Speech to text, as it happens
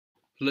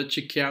Let's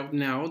check out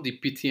now the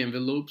PT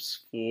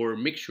envelopes for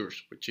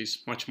mixtures, which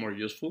is much more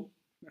useful.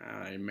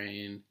 I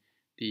mean,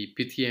 the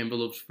PT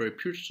envelopes for a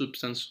pure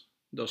substance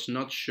does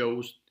not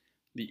show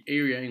the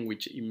area in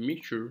which a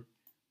mixture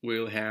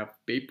will have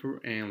vapor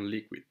and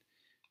liquid.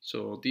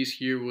 So this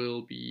here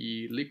will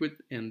be liquid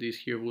and this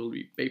here will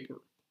be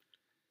vapor.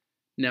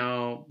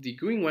 Now the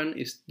green one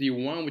is the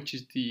one which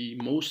is the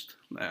most,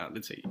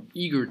 let's say,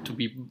 eager to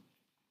be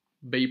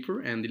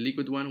vapor, and the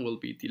liquid one will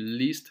be the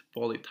least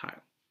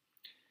volatile.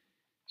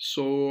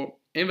 So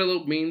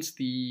envelope means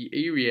the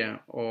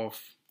area of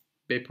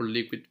vapor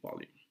liquid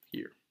volume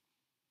here.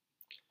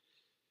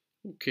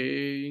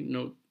 Okay,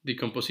 note the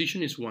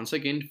composition is once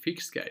again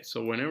fixed, guys.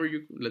 So whenever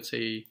you, let's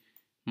say,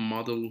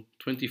 model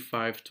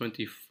 25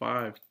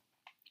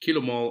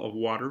 kilomole of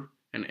water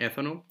and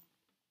ethanol,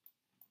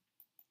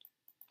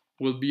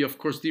 will be of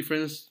course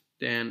different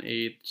than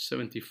a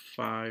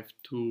 75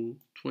 to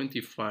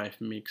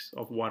 25 mix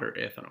of water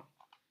ethanol.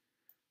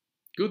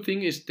 Good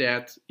thing is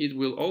that it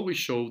will always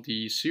show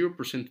the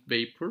 0%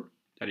 vapor,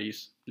 that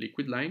is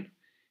liquid line,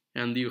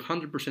 and the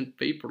 100%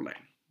 vapor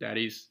line, that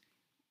is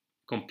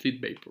complete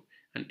vapor.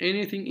 And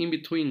anything in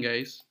between,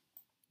 guys,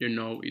 you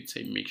know it's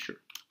a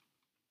mixture.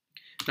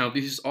 Now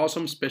this is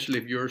awesome, especially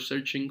if you're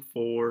searching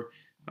for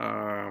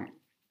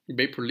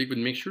vapor liquid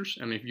mixtures,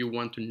 and if you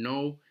want to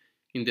know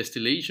in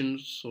distillation,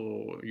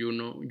 so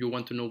you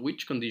want to know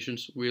which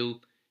conditions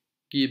will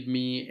give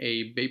me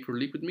a vapor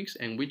liquid mix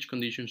and which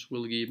conditions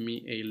will give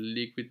me a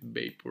liquid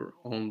vapor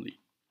only.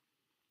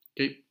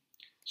 Okay,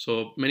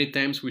 so many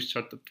times we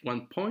start at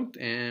one point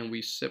and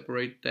we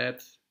separate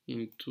that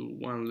into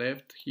one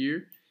left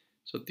here.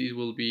 So this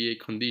will be a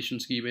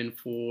conditions given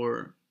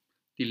for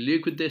the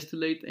liquid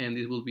distillate, and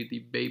this will be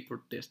the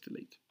vapor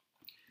distillate.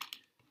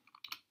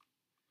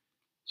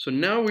 So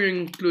now we're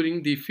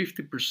including the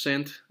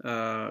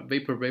 50%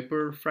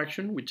 vapor-vapor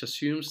fraction, which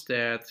assumes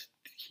that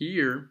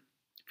here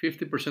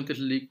 50% is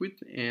liquid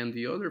and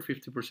the other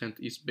 50%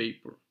 is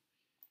vapor.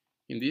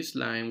 In this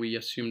line, we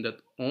assume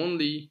that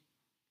only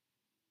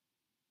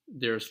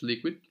there's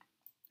liquid,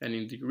 and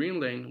in the green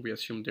line, we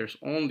assume there's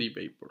only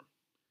vapor.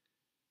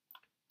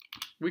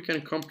 We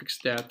can complex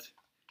that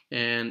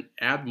and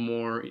add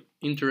more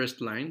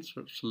interest lines.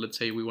 So let's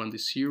say we want the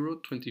 0,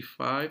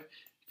 25,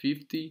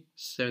 50,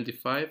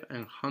 75, and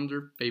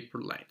 100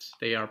 vapor lines.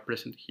 They are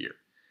present here.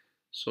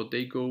 So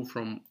they go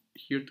from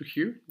here to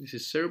here. This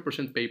is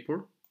 0%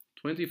 vapor,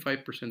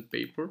 25%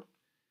 vapor,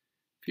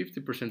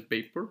 50%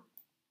 vapor,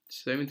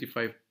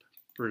 75%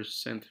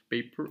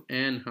 vapor,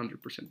 and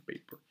 100%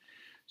 vapor.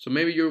 So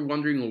maybe you're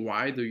wondering,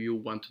 why do you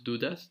want to do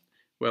that?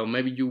 Well,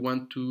 maybe you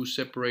want to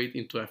separate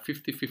into a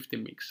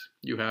 50-50 mix.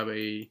 You have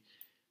a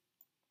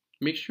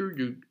mixture,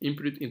 you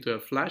input it into a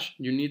flash,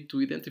 you need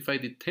to identify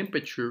the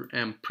temperature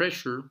and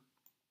pressure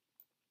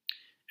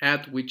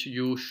at which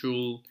you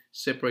should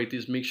separate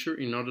this mixture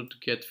in order to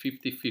get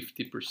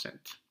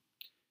 50-50%.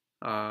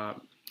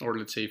 Or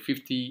let's say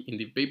 50 in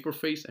the vapor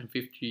phase and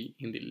 50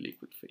 in the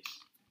liquid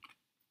phase.